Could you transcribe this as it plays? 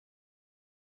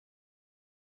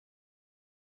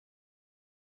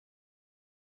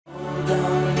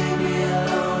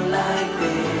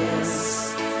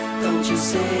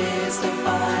say it's the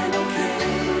final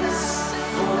kiss?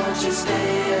 Won't you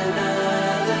stay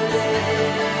another day?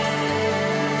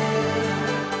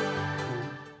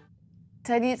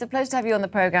 Tony, it's a pleasure to have you on the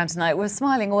programme tonight. We're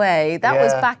smiling away. That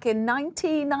was back in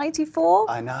 1994.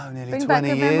 I know, nearly Bring back 20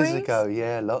 good years memories. ago.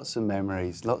 Yeah, lots of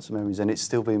memories, and it's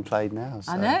still being played now.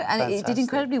 So I know, and fantastic. it did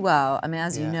incredibly well. I mean,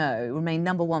 as you know, it remained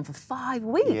 #1 for 5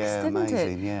 weeks, didn't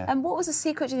amazing, it? yeah. And what was the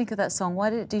secret, do you think, of that song?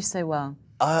 Why did it do so well?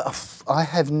 I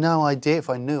have no idea. If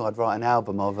I knew, I'd write an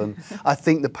album of them. I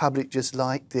think the public just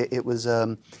liked it. It was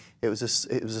a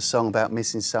song about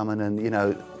missing someone, and you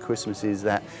know, Christmas is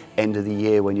that end of the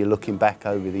year when you're looking back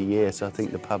over the year. So I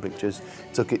think the public just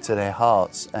took it to their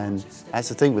hearts, and that's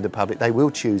the thing with the public. They will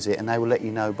choose it, and they will let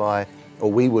you know by,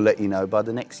 or we will let you know by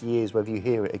the next years whether you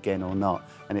hear it again or not.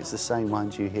 And it's the same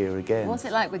ones you hear again. What's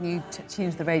it like when you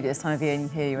tune to the radio this time of year and you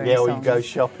hear your own songs? songs? Or you go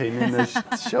shopping in the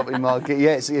shopping market.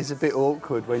 Yeah, it's a bit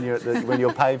awkward when you're when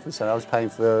you're paying for something. I was paying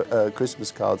for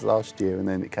Christmas cards last year, and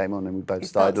then it came on, and we both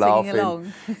started laughing.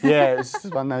 Along. Yeah, it's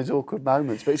one of those awkward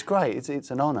moments, but it's great.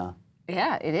 It's an honour.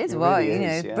 Yeah, it is. It Well, really you know,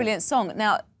 is, yeah. brilliant song.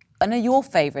 Now, I know your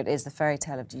favourite is The Fairy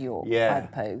Tale of Dior by the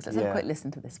Pogues. Let's have a quick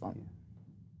listen to this one.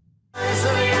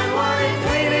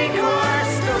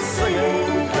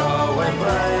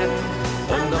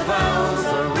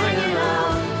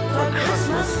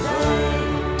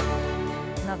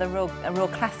 A real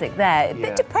classic there. A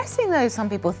bit depressing though, some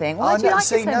people think. Why do you like it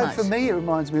so much? For me it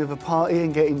reminds me of a party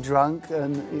and getting drunk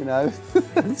and, you know,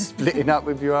 splitting up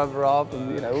with your other half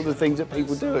and, you know, all the things that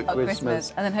people do at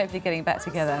Christmas. And then hopefully getting back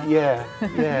together. Yeah,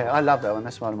 I love that one.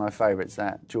 That's one of my favourites,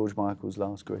 that George Michael's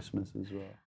Last Christmas as well.